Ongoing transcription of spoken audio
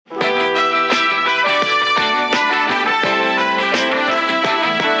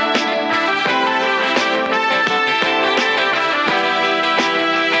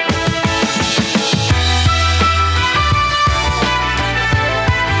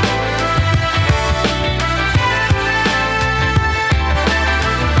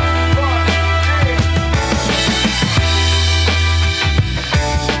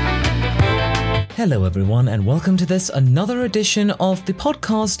Hello everyone, and welcome to this another edition of the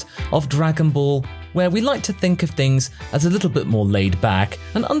podcast of Dragon Ball, where we like to think of things as a little bit more laid back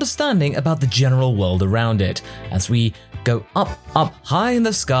and understanding about the general world around it, as we go up high in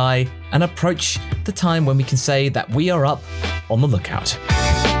the sky and approach the time when we can say that we are up on the lookout.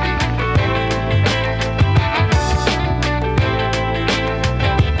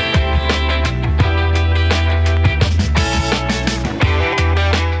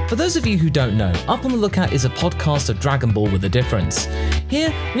 For those of you who don't know, Up on the Lookout is a podcast of Dragon Ball with a difference.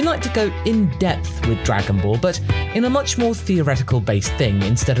 Here, we like to go in depth with Dragon Ball, but in a much more theoretical-based thing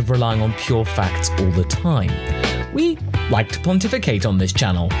instead of relying on pure facts all the time. We like to pontificate on this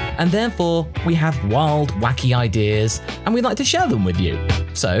channel, and therefore we have wild, wacky ideas, and we like to share them with you.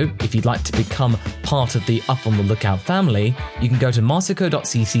 So, if you'd like to become part of the Up on the Lookout family, you can go to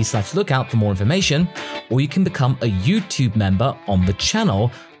marsico.cc/lookout for more information, or you can become a YouTube member on the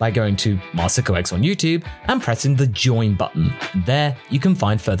channel by going to MarsicoX on YouTube and pressing the join button. There, you can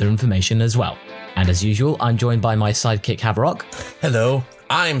find further information as well. And as usual, I'm joined by my sidekick Havarok. Hello,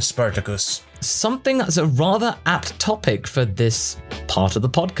 I'm Spartacus. Something that's a rather apt topic for this part of the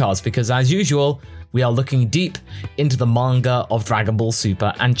podcast, because as usual, we are looking deep into the manga of Dragon Ball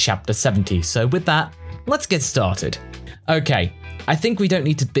Super and Chapter 70. So with that, let's get started. Okay, I think we don't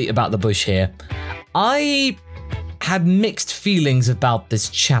need to beat about the bush here. I had mixed feelings about this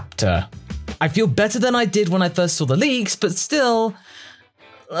chapter. I feel better than I did when I first saw the leaks, but still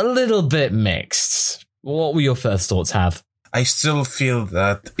a little bit mixed. What were your first thoughts, Hav? I still feel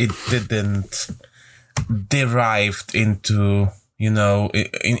that it didn't derive into,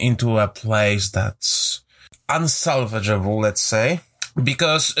 into a place that's unsalvageable, let's say.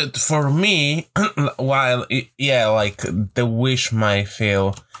 Because for me, while, the wish might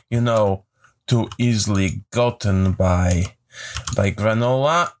feel, too easily gotten by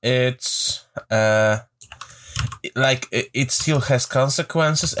Granola, it's it still has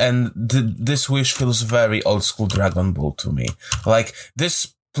consequences, and this wish feels very old school Dragon Ball to me. Like,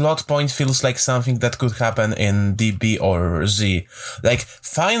 this plot point feels like something that could happen in DB or Z. Like,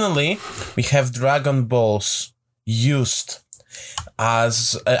 finally we have Dragon Balls used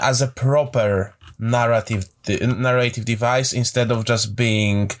as a proper narrative device, instead of just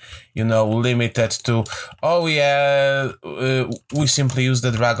being, limited to, we simply use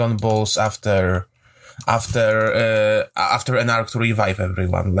the Dragon Balls after an arc to revive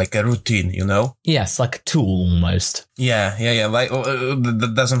everyone, like a routine, Yes, like a tool almost. Yeah. Like,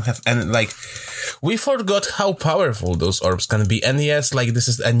 that doesn't have any, like, we forgot how powerful those orbs can be. And yes, this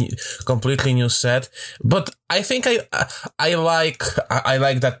is a completely new set, but I think I like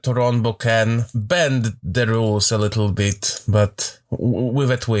that Torombo can bend the rules a little bit, but with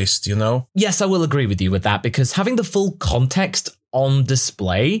a twist, Yes, I will agree with you with that, because having the full context on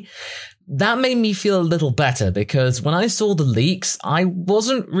display, that made me feel a little better, because when I saw the leaks, I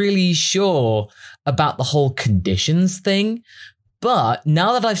wasn't really sure about the whole conditions thing. But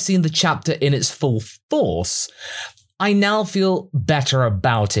now that I've seen the chapter in its full force, I now feel better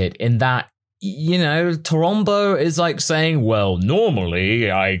about it, in that, Torombo is like saying, well,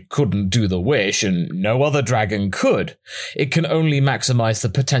 normally I couldn't do the wish and no other dragon could. It can only maximize the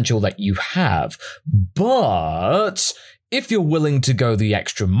potential that you have. But if you're willing to go the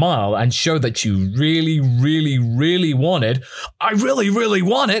extra mile and show that you really, really, really want it, I really, really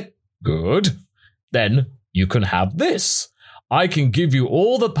want it, good, then you can have this. I can give you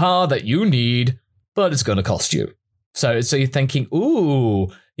all the power that you need, but it's going to cost you. So you're thinking,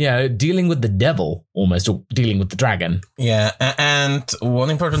 ooh, dealing with the devil, almost, or dealing with the dragon. Yeah, and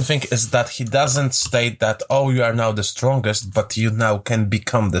one important thing is that he doesn't state that, you are now the strongest, but you now can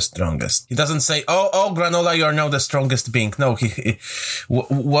become the strongest. He doesn't say, Granola, you are now the strongest being. No,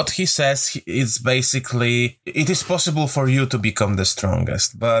 what he says is basically, it is possible for you to become the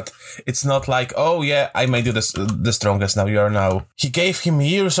strongest, but it's not like, I made you the strongest, now you are now. He gave him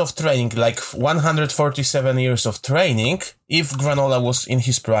years of training, like 147 years of training, if Granola was in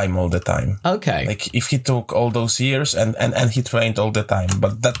his prime all the time. Okay. Like, if he took all those years and he trained all the time,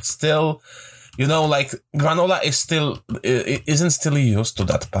 but that's still, Granola isn't still used to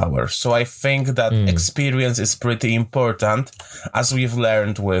that power. So I think that experience is pretty important, as we've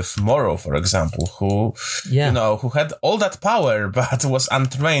learned with Moro, for example, who had all that power, but was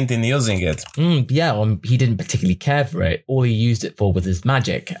untrained in using it. He didn't particularly care for it. All he used it for was his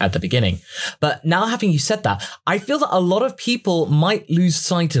magic at the beginning. But now, having you said that, I feel that a lot of people might lose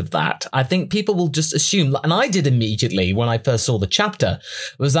sight of that. I think people will just assume, and I did immediately when I first saw the chapter,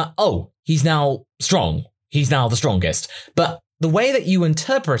 was that, he's now strong. He's now the strongest. But the way that you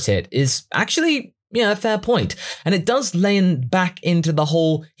interpret it is actually Yeah, fair point. And it does lay back into the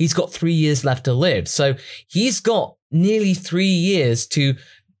whole, he's got 3 years left to live. So he's got nearly 3 years to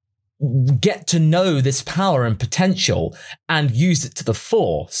get to know this power and potential and use it to the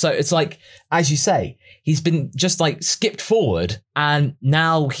full. So it's like, as you say, he's been just like skipped forward, and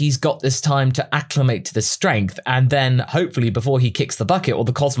now he's got this time to acclimate to the strength. And then hopefully before he kicks the bucket or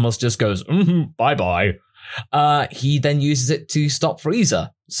the cosmos just goes, bye-bye, he then uses it to stop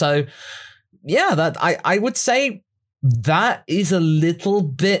Frieza. So yeah, that I would say that is a little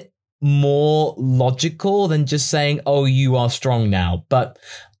bit more logical than just saying, oh, you are strong now. But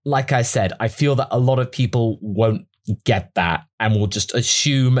like I said, I feel that a lot of people won't get that and will just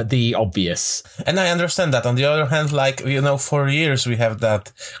assume the obvious. And I understand that. On the other hand, like, you know, for years we have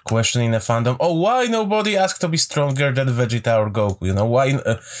that question in the fandom. Oh, why nobody asked to be stronger than Vegeta or Goku? You know, why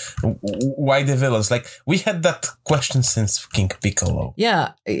the villains? Like, we had that question since King Piccolo.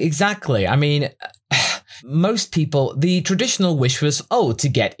 Yeah, exactly. I mean, most people, the traditional wish was, to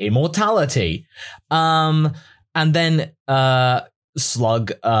get immortality. And then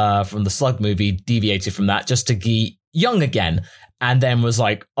Slug from the Slug movie deviated from that just to be young again, and then was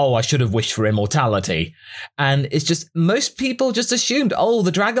like, I should have wished for immortality. And it's just, most people just assumed,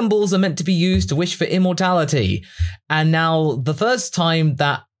 the Dragon Balls are meant to be used to wish for immortality. And now the first time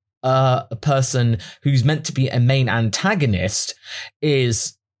that a person who's meant to be a main antagonist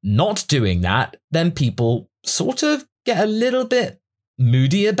is not doing that, then people sort of get a little bit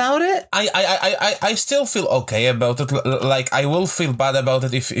moody about it. I still feel okay about it. Like, I will feel bad about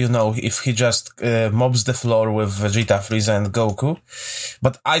it if he just mobs the floor with Vegeta, Frieza, and Goku.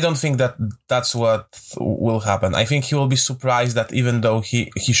 But I don't think that that's what will happen. I think he will be surprised that even though he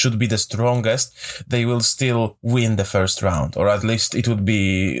should be the strongest, they will still win the first round, or at least it would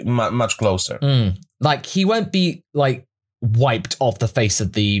be much closer. Like, he won't be like wiped off the face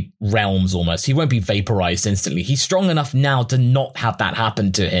of the realms almost. He won't be vaporized instantly. He's strong enough now to not have that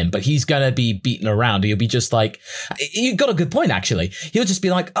happen to him, but he's going to be beaten around. He'll be just like, you got a good point, actually. He'll just be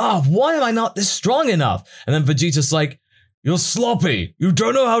like, why am I not this strong enough? And then Vegeta's like, you're sloppy. You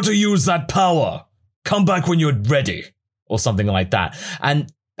don't know how to use that power. Come back when you're ready. Or something like that.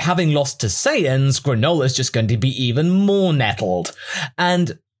 And having lost to Saiyans, Granola's just going to be even more nettled.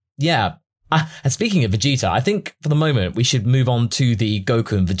 And yeah, and speaking of Vegeta, I think for the moment we should move on to the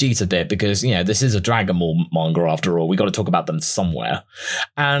Goku and Vegeta bit, because, this is a Dragon Ball manga after all. We got to talk about them somewhere.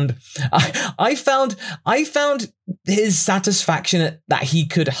 And I found his satisfaction that he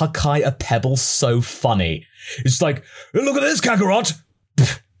could Hakai a pebble so funny. It's like, hey, look at this, Kakarot.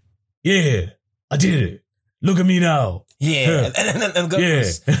 Yeah, I did it. Look at me now. Yeah, and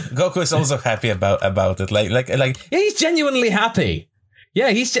Goku is also happy about it. Like, yeah, he's genuinely happy.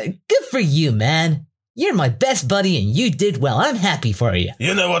 Yeah, he's good for you, man. You're my best buddy and you did well. I'm happy for you.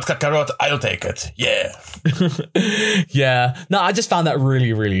 You know what, Kakarot? I'll take it. Yeah. Yeah. No, I just found that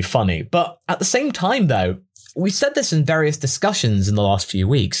really, really funny. But at the same time, though, we said this in various discussions in the last few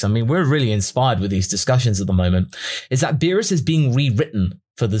weeks. I mean, we're really inspired with these discussions at the moment, is that Beerus is being rewritten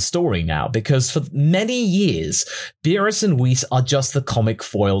for the story now, because for many years, Beerus and Whis are just the comic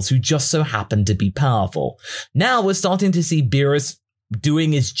foils who just so happen to be powerful. Now we're starting to see Beerus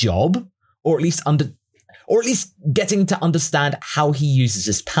doing his job, or at least getting to understand how he uses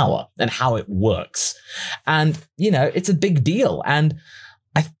his power and how it works. And, it's a big deal. And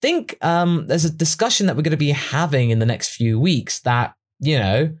I think there's a discussion that we're going to be having in the next few weeks that,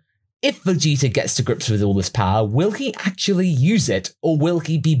 if Vegeta gets to grips with all this power, will he actually use it, or will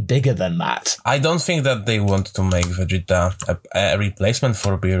he be bigger than that? I don't think that they want to make Vegeta a replacement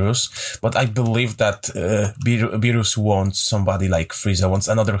for Beerus, but I believe that Beerus wants somebody like Frieza, wants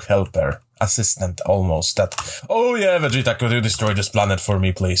another helper, assistant almost, that, Vegeta, could you destroy this planet for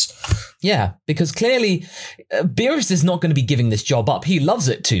me, please? Yeah, because clearly Beerus is not going to be giving this job up. He loves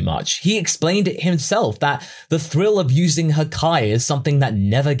it too much. He explained it himself that the thrill of using Hakai is something that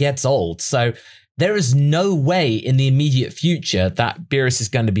never gets old. So there is no way in the immediate future that Beerus is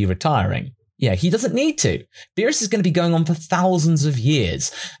going to be retiring. Yeah, he doesn't need to. Beerus is going to be going on for thousands of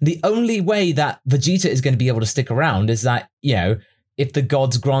years. The only way that Vegeta is going to be able to stick around is that, if the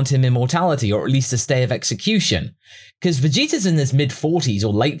gods grant him immortality, or at least a stay of execution. Because Vegeta's in his mid-40s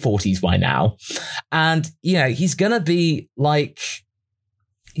or late 40s by now. And, he's going to be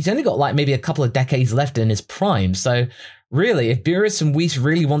he's only got maybe a couple of decades left in his prime. So really, if Beerus and Whis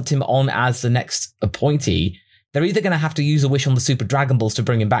really want him on as the next appointee, they're either going to have to use a wish on the Super Dragon Balls to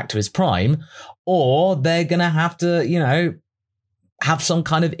bring him back to his prime, or they're going to have to, have some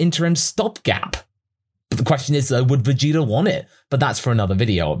kind of interim stopgap. But the question is, though, would Vegeta want it? But that's for another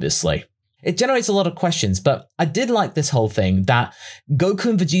video, obviously. it generates a lot of questions, but I did like this whole thing that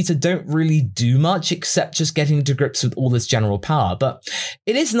Goku and Vegeta don't really do much except just getting to grips with all this general power. But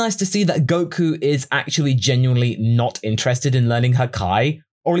it is nice to see that Goku is actually genuinely not interested in learning Hakai,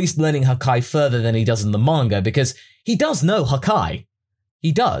 or at least learning Hakai further than he does in the manga, because he does know Hakai.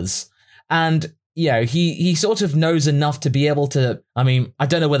 He does. And he sort of knows enough to be able to, I mean, I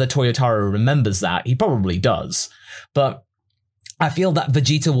don't know whether Toyotaro remembers that. He probably does. But I feel that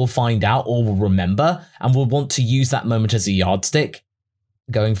Vegeta will find out or will remember and will want to use that moment as a yardstick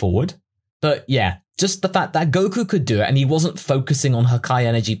going forward. But yeah, just the fact that Goku could do it and he wasn't focusing on Hakai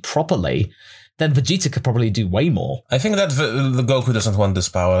energy properly, then Vegeta could probably do way more. I think that the Goku doesn't want this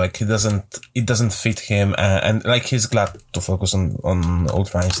power. Like, it doesn't fit him, and like, he's glad to focus on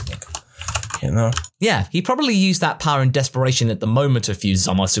Ultra Instinct. Yeah, he probably used that power in desperation at the moment to fuse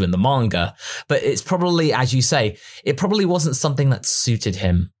Zamasu in the manga, but it's probably, as you say, it probably wasn't something that suited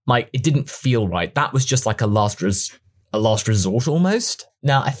him. Like, it didn't feel right. That was just like a last resort almost.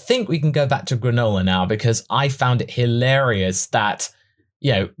 Now, I think we can go back to Granola now, because I found it hilarious that,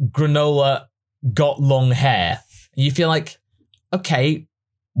 Granola got long hair. You feel like, okay,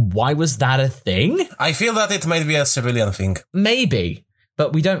 why was that a thing? I feel that it might be a civilian thing. Maybe.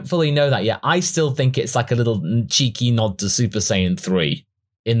 But we don't fully know that yet. I still think it's like a little cheeky nod to Super Saiyan 3,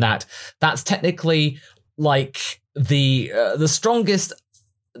 in that that's technically like the strongest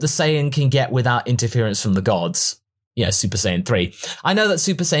the Saiyan can get without interference from the gods. Super Saiyan 3. I know that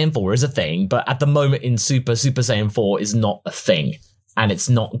Super Saiyan 4 is a thing, but at the moment in Super Saiyan 4 is not a thing. And it's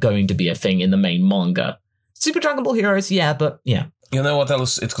not going to be a thing in the main manga. Super Dragon Ball Heroes, yeah, but yeah. You know what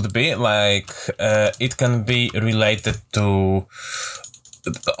else it could be? Like, it can be related to...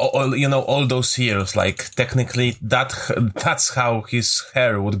 all those years, like, technically that's how his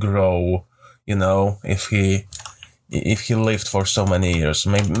hair would grow, if he lived for so many years.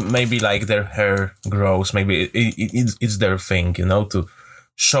 Maybe like their hair grows, maybe it's their thing, to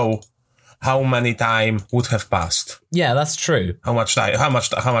show how many time would have passed. Yeah, that's true. How much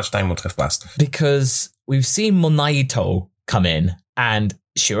time would have passed? Because we've seen Monaito come in, and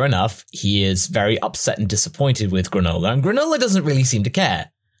sure enough, he is very upset and disappointed with Granola, and Granola doesn't really seem to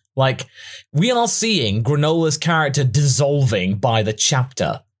care. Like, we are seeing Granola's character dissolving by the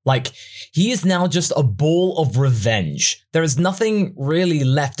chapter. Like, he is now just a ball of revenge. There is nothing really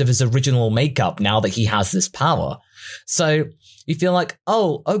left of his original makeup now that he has this power. So, you feel like,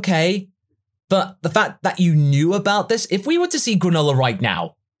 oh, okay. But the fact that you knew about this, if we were to see Granola right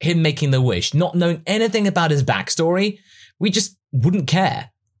now, him making the wish, not knowing anything about his backstory, we just wouldn't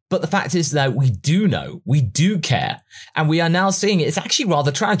care. But the fact is that we do know, we do care, and we are now seeing it. It's actually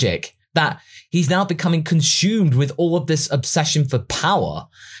rather tragic that he's now becoming consumed with all of this obsession for power.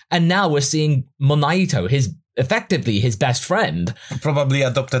 And now we're seeing Monaito, effectively his best friend. Probably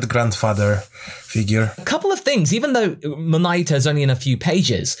adopted grandfather figure. A couple of things, even though Monaito's only in a few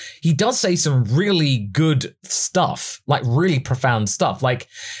pages, he does say some really good stuff, like really profound stuff. Like,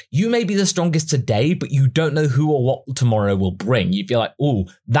 you may be the strongest today, but you don't know who or what tomorrow will bring. You feel like, oh,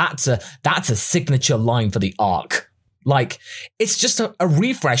 that's a signature line for the arc. Like, it's just a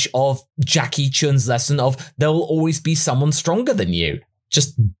refresh of Jackie Chun's lesson of there will always be someone stronger than you.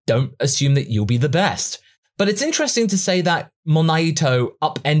 Just don't assume that you'll be the best. But it's interesting to say that Monaito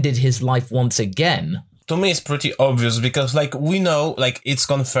upended his life once again. To me, it's pretty obvious because, like, we know, like, it's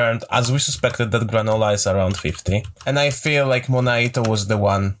confirmed, as we suspected, that Granola is around 50. And I feel like Monaito was the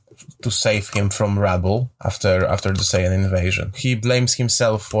one to save him from Rabble after the Saiyan invasion. He blames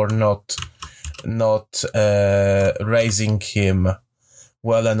himself for not raising him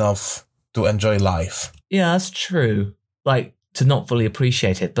well enough to enjoy life. Yeah, that's true. Like, to not fully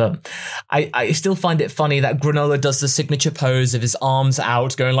appreciate it, but I still find it funny that Granola does the signature pose of his arms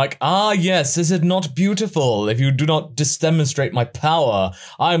out, going like, ah yes, is it not beautiful if you do not demonstrate my power?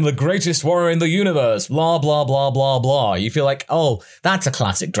 I am the greatest warrior in the universe, blah, blah, blah, blah, blah. You feel like, oh, that's a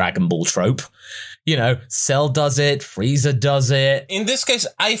classic Dragon Ball trope. Cell does it, Frieza does it. In this case,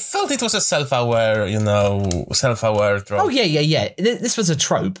 I felt it was a self-aware trope. Oh, yeah. This was a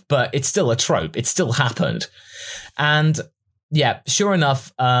trope, but it's still a trope. It still happened. And yeah, sure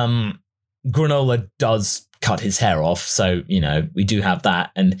enough, Granola does cut his hair off, so, we do have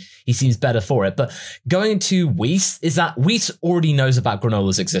that, and he seems better for it. But going to Whis, is that Whis already knows about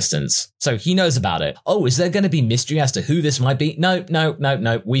Granola's existence, so he knows about it. Oh, is there going to be mystery as to who this might be? No.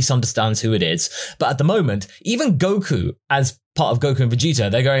 Whis understands who it is. But at the moment, even Goku, as part of Goku and Vegeta,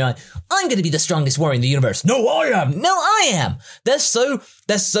 they're going like, I'm going to be the strongest warrior in the universe. No, I am. They're so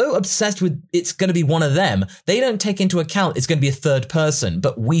obsessed with it's going to be one of them. They don't take into account it's going to be a third person,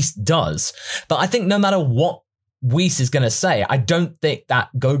 but Whis does. But I think no matter what Whis is going to say, I don't think that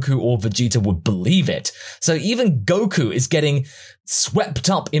Goku or Vegeta would believe it. So even Goku is getting swept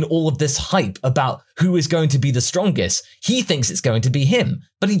up in all of this hype about who is going to be the strongest. He thinks it's going to be him,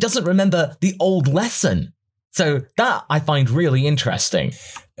 but he doesn't remember the old lesson. So that I find really interesting.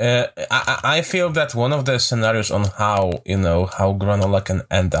 I feel that one of the scenarios on how Granola can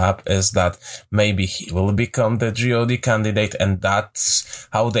end up is that maybe he will become the GOD candidate, and that's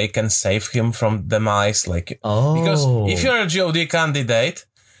how they can save him from demise. Because if you're a GOD candidate,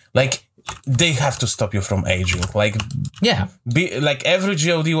 they have to stop you from aging. Every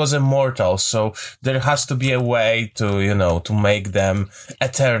GOD was immortal, so there has to be a way to make them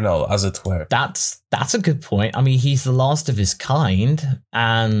eternal, as it were. That's a good point. I mean, he's the last of his kind,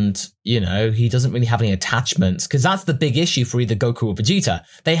 and, he doesn't really have any attachments, because that's the big issue for either Goku or Vegeta.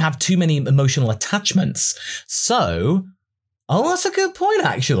 They have too many emotional attachments. So, that's a good point,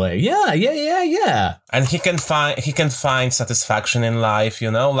 actually. Yeah. And he can find satisfaction in life,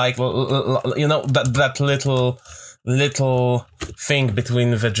 that little thing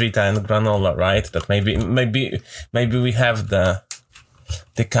between Vegeta and Granola, right? That maybe we have the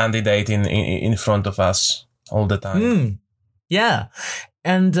candidate in front of us all the time. Yeah.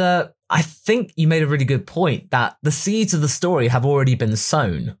 And I think you made a really good point that the seeds of the story have already been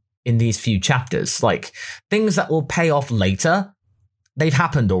sown in these few chapters. Things that will pay off later, they've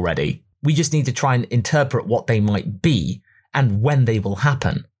happened already. We just need to try and interpret what they might be and when they will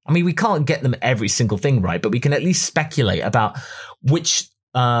happen. I mean, we can't get them every single thing right, but we can at least speculate about which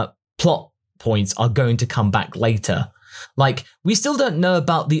plot points are going to come back later. We still don't know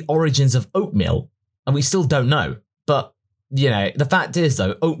about the origins of Oatmeal, and we still don't know. But, the fact is,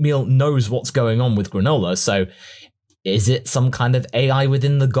 though, Oatmeal knows what's going on with Granola, so is it some kind of AI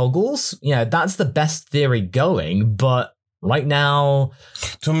within the goggles? That's the best theory going, but right now...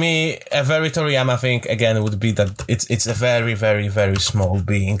 To me, a very Toriyama thing, again, would be that it's a very, very, very small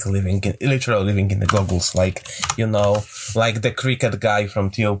being literally living in the goggles, like the cricket guy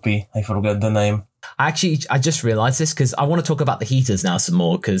from TOP. I forget the name. I just realized this because I want to talk about the heaters now some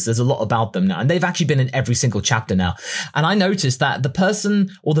more, because there's a lot about them now, and they've actually been in every single chapter now. And I noticed that the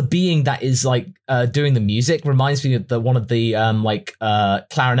person or the being that is doing the music reminds me of one of the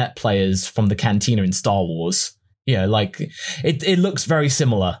clarinet players from the Cantina in Star Wars. It looks very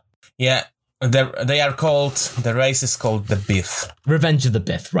similar. Yeah, they are called, the race is called the Bith. Revenge of the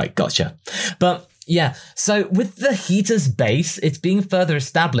Bith, right, gotcha. But yeah, so with the heaters base, it's being further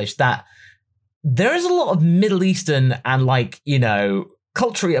established that there is a lot of Middle Eastern and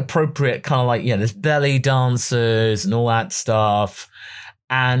culturally appropriate kind of there's belly dancers and all that stuff.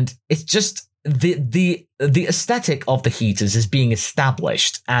 And it's just the aesthetic of the heaters is being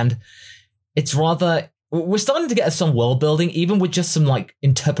established, and it's rather... We're starting to get some world building, even with just some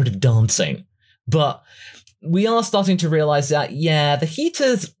interpretive dancing. But we are starting to realize that, the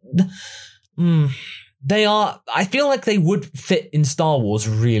heaters, I feel like they would fit in Star Wars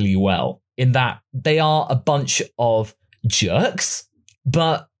really well, in that they are a bunch of jerks,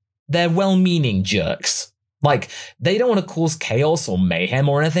 but they're well-meaning jerks. They don't want to cause chaos or mayhem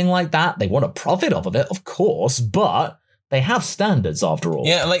or anything like that. They want to profit off of it, of course, but they have standards after all.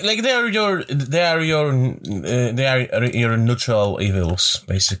 Yeah, they are your neutral evils,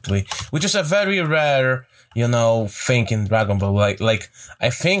 basically, which is a very rare, thing in Dragon Ball. I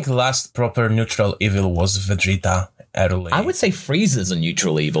think last proper neutral evil was Vegeta early. I would say Frieza's a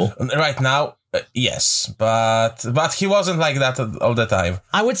neutral evil. Right now, yes, but he wasn't like that all the time.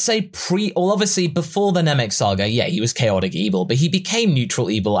 I would say obviously before the Namek saga, he was chaotic evil, but he became neutral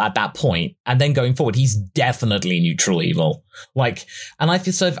evil at that point, and then going forward, he's definitely neutral evil. And I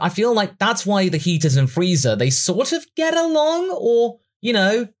feel like that's why the Heaters and Frieza, they sort of get along, or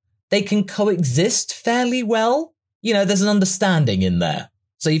they can coexist fairly well. There's an understanding in there,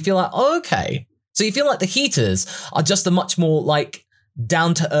 so you feel like okay. So you feel like the Heaters are just a much more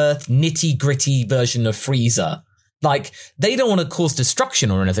down-to-earth, nitty-gritty version of Frieza. They don't want to cause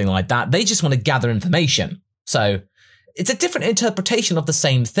destruction or anything like that. They just want to gather information. So it's a different interpretation of the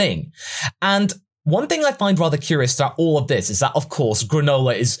same thing. And one thing I find rather curious about all of this is that, of course,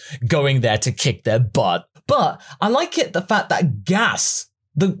 Granola is going there to kick their butt. But I like the fact that Gas,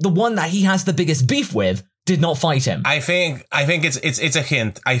 the one that he has the biggest beef with, did not fight him. I think it's a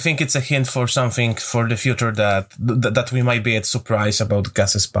hint. I think it's a hint for something for the future that we might be surprised about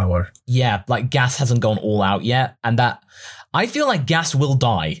Gas's power. Yeah, Gas hasn't gone all out yet, and that I feel like Gas will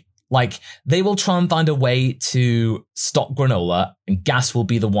die. They will try and find a way to stop Granola, and Gas will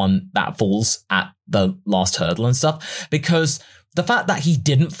be the one that falls at the last hurdle and stuff, because the fact that he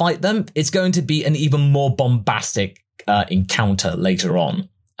didn't fight them, it's going to be an even more bombastic encounter later on.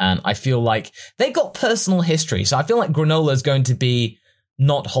 And I feel like they got personal history. So I feel like Granola is going to be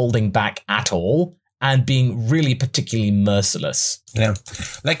not holding back at all and being really particularly merciless. Yeah.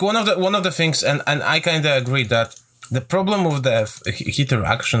 Like one of the things, and I kind of agree that the problem with the heater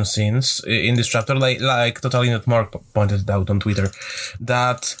action scenes in this chapter, like Totally Not Mark pointed out on Twitter,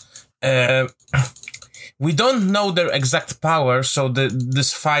 that we don't know their exact power, so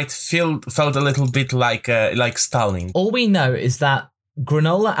this fight felt a little bit like stalling. All we know is that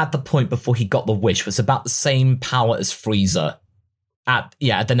Granola at the point before he got the wish was about the same power as Frieza at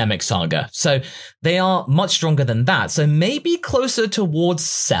the Namek Saga. So they are much stronger than that. So maybe closer towards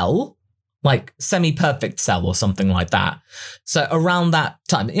Cell, like semi-perfect Cell or something like that. So around that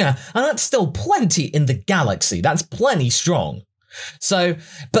time, and that's still plenty in the galaxy. That's plenty strong. So,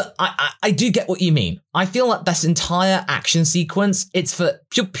 but I do get what you mean. I feel like this entire action sequence, it's for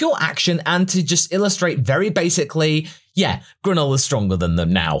pure action and to just illustrate very basically, Granola's stronger than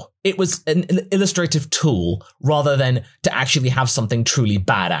them now. It was an illustrative tool rather than to actually have something truly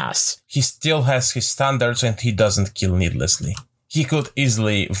badass. He still has his standards and he doesn't kill needlessly. He could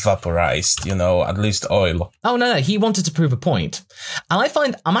easily vaporize, at least oil. Oh, no, he wanted to prove a point.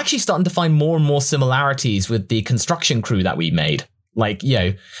 And I'm actually starting to find more and more similarities with the construction crew that we made. Like,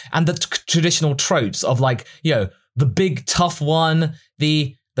 and the traditional tropes of the big tough one,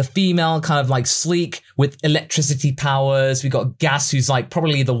 the female kind of like sleek with electricity powers. We got Gas, who's like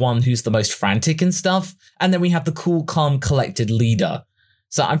probably the one who's the most frantic and stuff. And then we have the cool, calm, collected leader.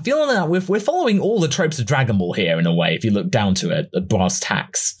 So I'm feeling that we're following all the tropes of Dragon Ball here in a way, if you look down to it, at brass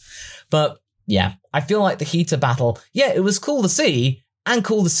tacks. But yeah, I feel like the heater battle, it was cool to see, and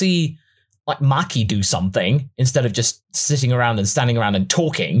cool to see like Maki do something instead of just sitting around and standing around and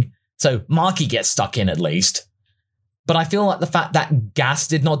talking. So Maki gets stuck in at least. But I feel like the fact that Gas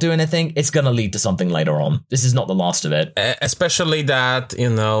did not do anything, it's going to lead to something later on. This is not the last of it. Especially that, you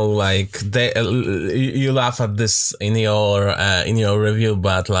laugh at this in your review,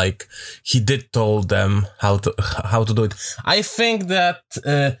 but like he did told them how to do it. I think that,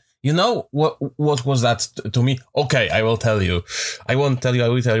 what was that to me? Okay, I will tell you. I won't tell you, I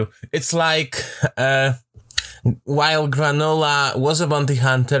will tell you. It's like, while Granola was a bounty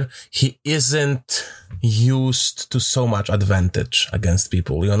hunter, he isn't used to so much advantage against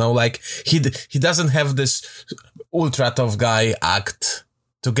people, like he doesn't have this ultra tough guy act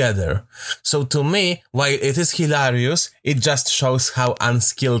together. So to me, while it is hilarious, it just shows how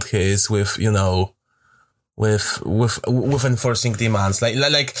unskilled he is with enforcing demands.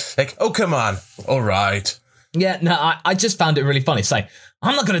 Like, oh, come on. All right. Yeah, no, I just found it really funny. It's like,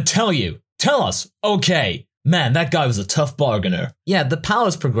 I'm not going to tell you. Tell us. Okay. Man, that guy was a tough bargainer. Yeah, the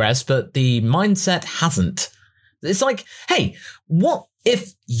powers progressed, but the mindset hasn't. It's like, hey, what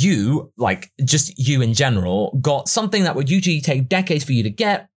if you, like just you in general, got something that would usually take decades for you to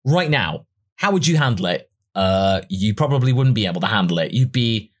get right now? How would you handle it? You probably wouldn't be able to handle it. You'd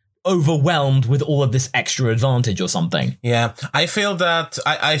be overwhelmed with all of this extra advantage or something. Yeah, I feel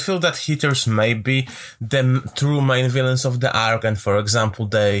that heaters may be the true main villains of the arc, and for example,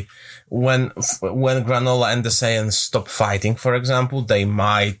 when Granola and the Saiyans stop fighting, for example, they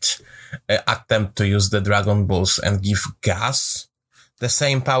might attempt to use the Dragon Balls and give Gas the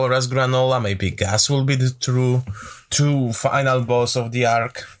same power as Granola. Maybe Gas will be the true final boss of the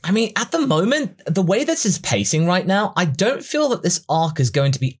arc. I mean, at the moment, the way this is pacing right now, I don't feel that this arc is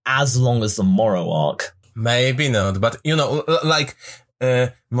going to be as long as the Moro arc. Maybe not, but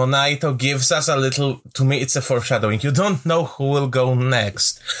Monaito gives us a little, to me it's a foreshadowing. You don't know who will go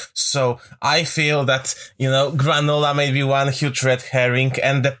next. So I feel that, Granola may be one huge red herring,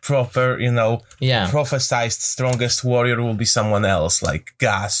 and the proper, prophesized strongest warrior will be someone else, like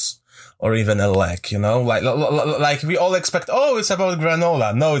Gas or even Elec, like we all expect, it's about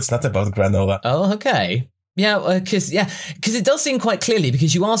Granola. No, it's not about Granola. Oh, okay. Yeah, because it does seem quite clearly,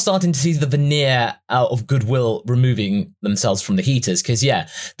 because you are starting to see the veneer of goodwill removing themselves from the heaters, because,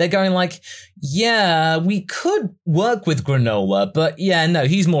 they're going like, we could work with Granola, but no,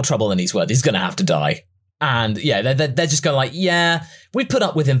 he's more trouble than he's worth. He's going to have to die. And they're just going like, we put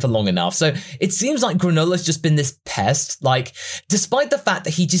up with him for long enough. So it seems like Granola's just been this pest. Like, despite the fact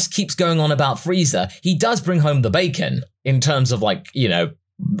that he just keeps going on about Frieza, he does bring home the bacon in terms of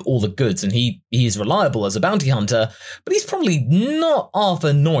all the goods, and he is reliable as a bounty hunter, but he's probably not half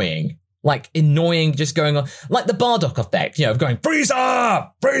annoying. Like, annoying, just going on, like the Bardock effect, of going,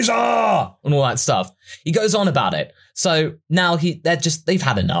 Frieza! Frieza! And all that stuff. He goes on about it. So now they've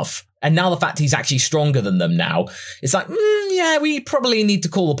had enough. And now the fact he's actually stronger than them now, it's like, we probably need to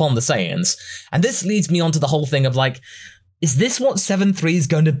call upon the Saiyans. And this leads me on to the whole thing of like, is this what 7-3 is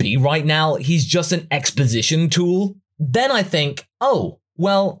going to be right now? He's just an exposition tool? Then I think,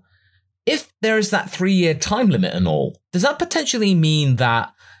 Well, if there is that 3-year time limit and all, does that potentially mean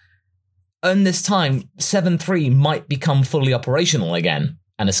that in this time, 7-3 might become fully operational again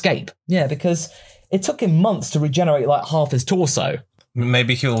and escape? Yeah, because it took him months to regenerate like half his torso.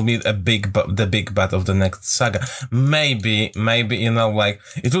 Maybe he will meet the big bad of the next saga. Maybe, like,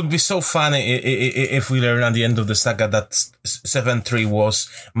 it would be so funny if we learn at the end of the saga that 7-3 was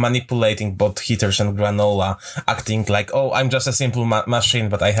manipulating both Heaters and Granola, acting like, oh, I'm just a simple machine,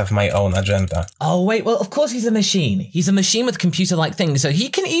 but I have my own agenda. Oh, wait, well, of course he's a machine. He's a machine with computer-like things, so he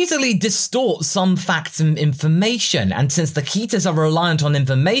can easily distort some facts and information. And since the Heaters are reliant on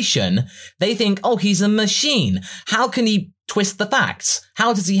information, they think, oh, he's a machine. How can he twist the facts?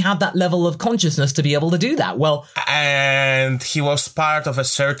 How does he have that level of consciousness to be able to do that? Well, and he was part of a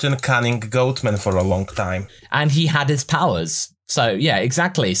certain cunning goatman for a long time. And he had his powers. So, yeah,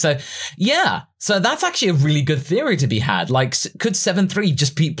 exactly. So, yeah. So that's actually a really good theory to be had. Like, could 7-3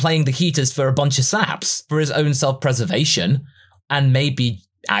 just be playing the Heaters for a bunch of saps for his own self-preservation? And maybe,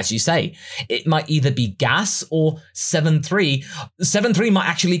 as you say, it might either be Gas or 7-3. 7-3 might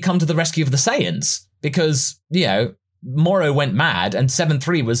actually come to the rescue of the Saiyans because, you know, Moro went mad and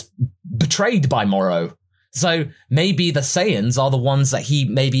 7-3 was betrayed by Moro. So maybe the Saiyans are the ones that he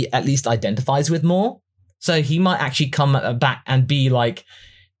maybe at least identifies with more. So he might actually come back and be like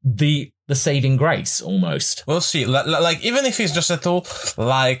the saving grace almost. We'll see. Like, even if he's just a tool,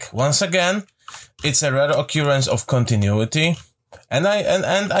 like, once again, it's a rare occurrence of continuity. And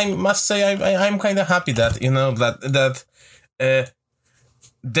I must say I'm kind of happy that, you know, that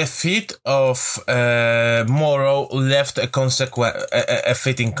defeat of Moro left a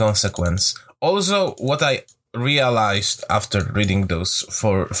fitting consequence. Also, what I realized after reading those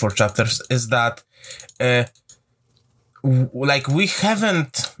four chapters is that like, we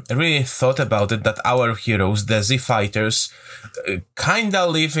haven't really thought about it, that our heroes, the Z Fighters, kinda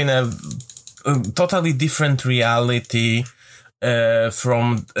live in a totally different reality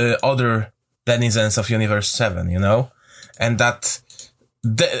from other denizens of Universe 7, you know? And that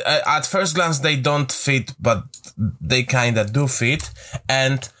at first glance they don't fit, but they kinda do fit.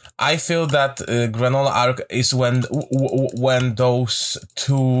 And I feel that Granola arc is when those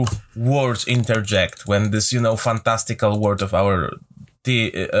two words interject, when this, you know, fantastical world of our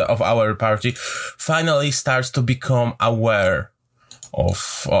party finally starts to become aware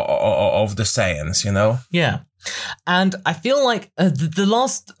of the Saiyans, you know? Yeah. And I feel like the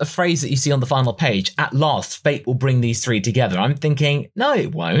last phrase that you see on the final page, at last, fate will bring these three together. I'm thinking, no,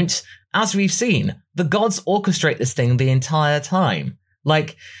 it won't. As we've seen, the gods orchestrate this thing the entire time.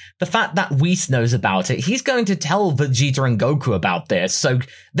 Like, the fact that Whis knows about it, he's going to tell Vegeta and Goku about this, so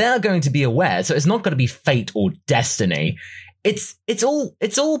they're going to be aware, so it's not going to be fate or destiny. It's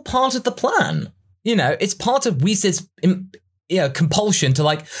all part of the plan. You know, it's part of Whis' compulsion to,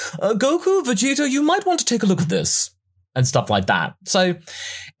 like, Goku, Vegeta, you might want to take a look at this, and stuff like that. So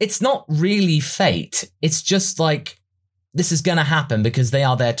it's not really fate. It's just like, this is going to happen because they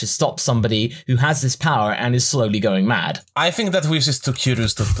are there to stop somebody who has this power and is slowly going mad. I think that Whis is too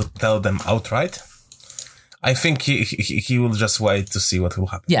curious to tell them outright. I think he will just wait to see what will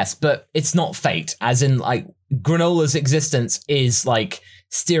happen. Yes, but it's not fate, as in, like, Granola's existence is, like,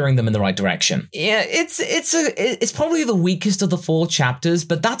 steering them in the right direction. Yeah, it's probably the weakest of the 4 chapters,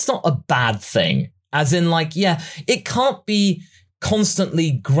 but that's not a bad thing. As in, like, yeah, it can't be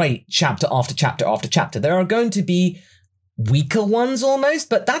constantly great chapter after chapter after chapter. There are going to be weaker ones almost,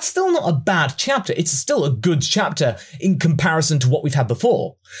 but that's still not a bad chapter. It's still a good chapter in comparison to what we've had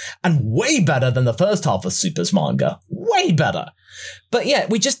before. And way better than the first half of Super's manga. Way better. But yeah,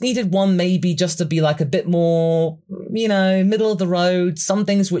 we just needed one maybe just to be like a bit more, you know, middle of the road, some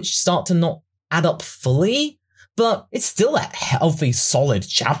things which start to not add up fully, but it's still a healthy, solid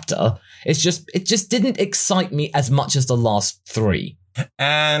chapter. It just didn't excite me as much as the last 3.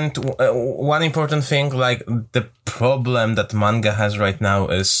 And one important thing, like, the problem that manga has right now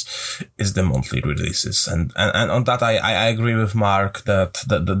is the monthly releases, and on that I agree with Mark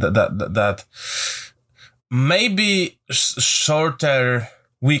that maybe shorter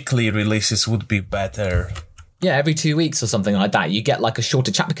weekly releases would be better. Yeah, every 2 weeks or something like that, you get like a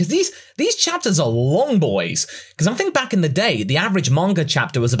shorter chapter, because these chapters are long, boys. Because I think back in the day, the average manga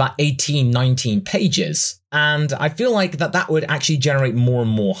chapter was about 18, 19 pages. And I feel like that would actually generate more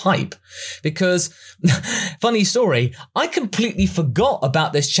and more hype. Because, funny story, I completely forgot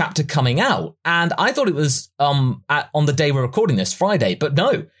about this chapter coming out. And I thought it was on the day we're recording this, Friday. But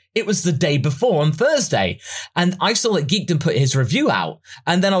no, it was the day before, on Thursday. And I saw that Geekdom put his review out.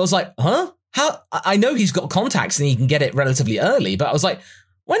 And then I was like, huh? How? I know he's got contacts and he can get it relatively early, but I was like,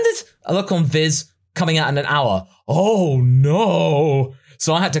 when did I look on Viz coming out in an hour? Oh no.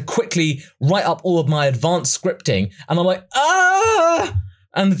 So I had to quickly write up all of my advanced scripting, and I'm like, ah!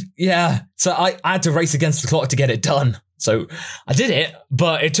 And yeah, so I had to race against the clock to get it done. So I did it,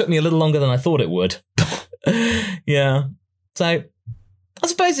 but it took me a little longer than I thought it would. Yeah. So I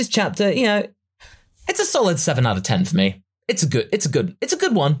suppose this chapter, it's a solid 7 out of 10 for me. It's a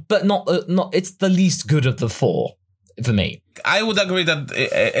good one, but not it's the least good of the 4 for me. I would agree that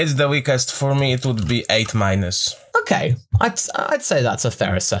it's the weakest. For me, it would be 8-. Okay, I'd say that's a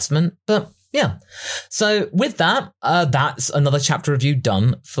fair assessment, but yeah. So with that, that's another chapter review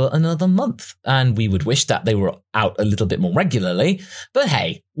done for another month, and we would wish that they were out a little bit more regularly, but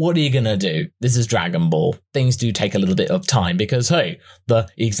hey, what are you gonna do? This is Dragon Ball. Things do take a little bit of time because, hey, the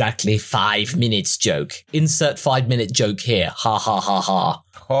exactly 5 minutes joke. Insert 5-minute joke here. Ha ha ha ha.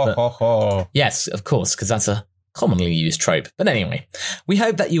 Ho ho ho. Yes, of course, because that's a commonly used trope. But anyway, we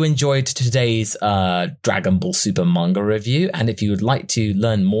hope that you enjoyed today's Dragon Ball Super manga review, and if you would like to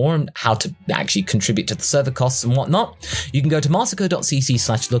learn more on how to actually contribute to the server costs and whatnot, you can go to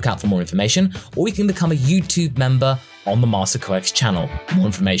masako.cc/lookout for more information, or you can become a YouTube member on the Masako X channel. More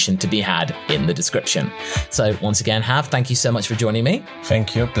information to be had in the description. So once again, thank you so much for joining me.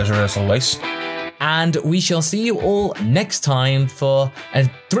 Thank you. Pleasure as always. And we shall see you all next time for a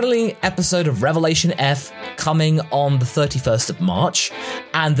thrilling episode of Revelation F coming on the 31st of March.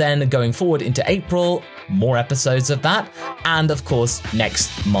 And then going forward into April, more episodes of that. And of course,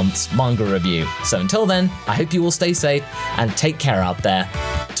 next month's manga review. So until then, I hope you all stay safe and take care out there.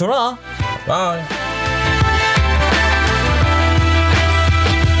 Ta-ra! Bye!